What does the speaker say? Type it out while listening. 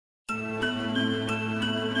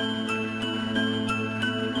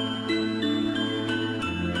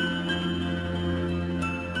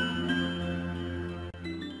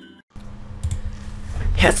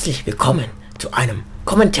Herzlich willkommen zu einem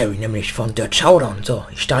Commentary, nämlich von der Showdown. So,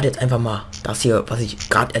 ich starte jetzt einfach mal das hier, was ich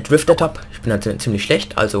gerade erdriftet habe. Ich bin natürlich ziemlich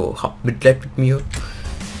schlecht, also habt Mitleid mit mir.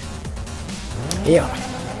 Ja.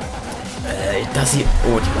 Das hier...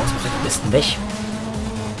 Oh, die Maus mache ich am besten weg.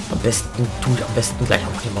 Am besten tue ich am besten gleich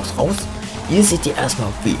auch die Maus raus. Hier seht ihr erstmal,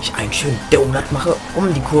 wie ich einen schönen Donut mache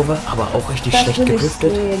um die Kurve, aber auch richtig schlecht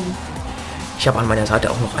gedriftet. Ich habe an meiner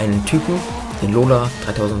Seite auch noch einen Typen, den Lola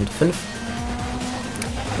 3005.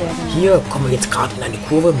 Hier kommen wir jetzt gerade in eine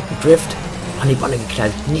Kurve mit dem Drift. An die Balle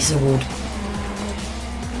geknallt, nicht so gut.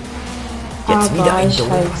 Jetzt aber wieder ein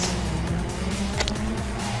Donut.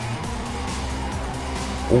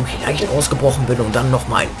 Wo ich leicht ausgebrochen bin und dann noch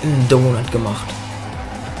mal einen Donut gemacht.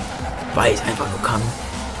 Weil ich einfach nur kann.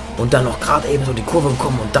 Und dann noch gerade eben so die Kurve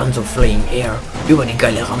gekommen und dann so Flying Air über die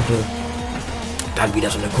geile Rampe. Dann wieder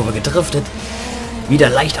so eine Kurve gedriftet. Wieder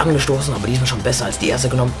leicht angestoßen, aber diesmal schon besser als die erste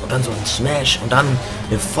genommen. Und dann so ein Smash und dann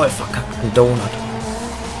einen voll verkackten Donut.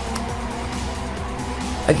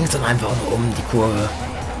 Da ging es dann einfach nur um die Kurve.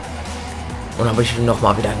 Und dann habe ich noch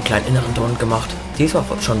mal wieder einen kleinen inneren Donut gemacht. Diesmal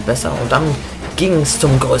schon besser und dann ging es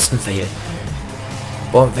zum größten Fail.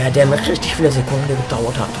 Boah, der mir richtig viele Sekunden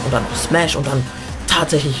gedauert hat. Und dann noch Smash und dann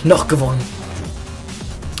tatsächlich noch gewonnen.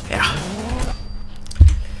 Ja.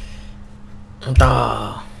 Und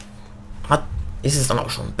da ist es dann auch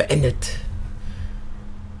schon beendet.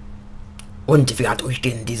 Und wie hat euch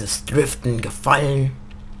denn dieses Driften gefallen?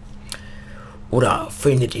 Oder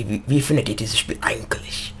wie findet ihr dieses Spiel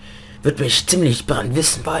eigentlich? Würde mich ziemlich daran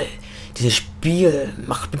wissen, weil dieses Spiel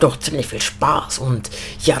macht mir doch ziemlich viel Spaß und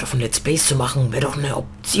ja, davon Let's Plays zu machen wäre doch eine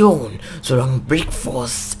Option, solange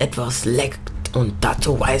Brickforce etwas leckt. Und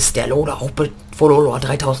dazu weiß der Lola auch vor Lola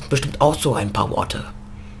 3000 bestimmt auch so ein paar Worte.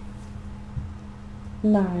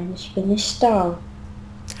 Nein, ich bin nicht da.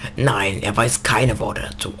 Nein, er weiß keine Worte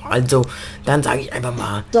dazu. Also, dann sage ich einfach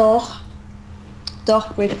mal... Doch,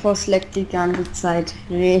 Brickforce leckt die ganze Zeit.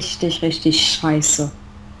 Richtig, richtig scheiße.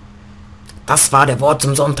 Das war der Wort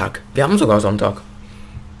zum Sonntag. Wir haben sogar Sonntag.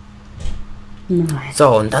 Nein.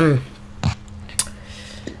 So, und dann...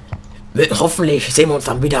 Hoffentlich sehen wir uns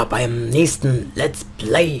dann wieder beim nächsten Let's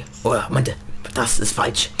Play. Oder, meinte, das ist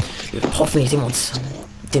falsch. Hoffentlich sehen wir uns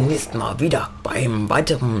demnächst mal wieder beim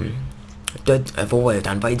weiteren... wo wir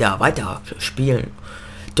dann weiter spielen.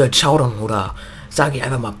 Dort Showdown oder sage ich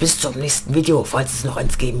einfach mal bis zum nächsten Video, falls es noch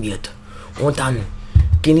eins geben wird. Und dann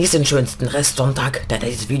genießt den schönsten Rest Sonntag, denn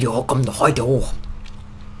dieses Video kommt noch heute hoch.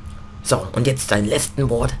 So, und jetzt sein letzten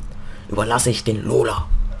Wort überlasse ich den Lola.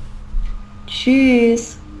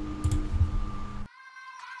 Tschüss.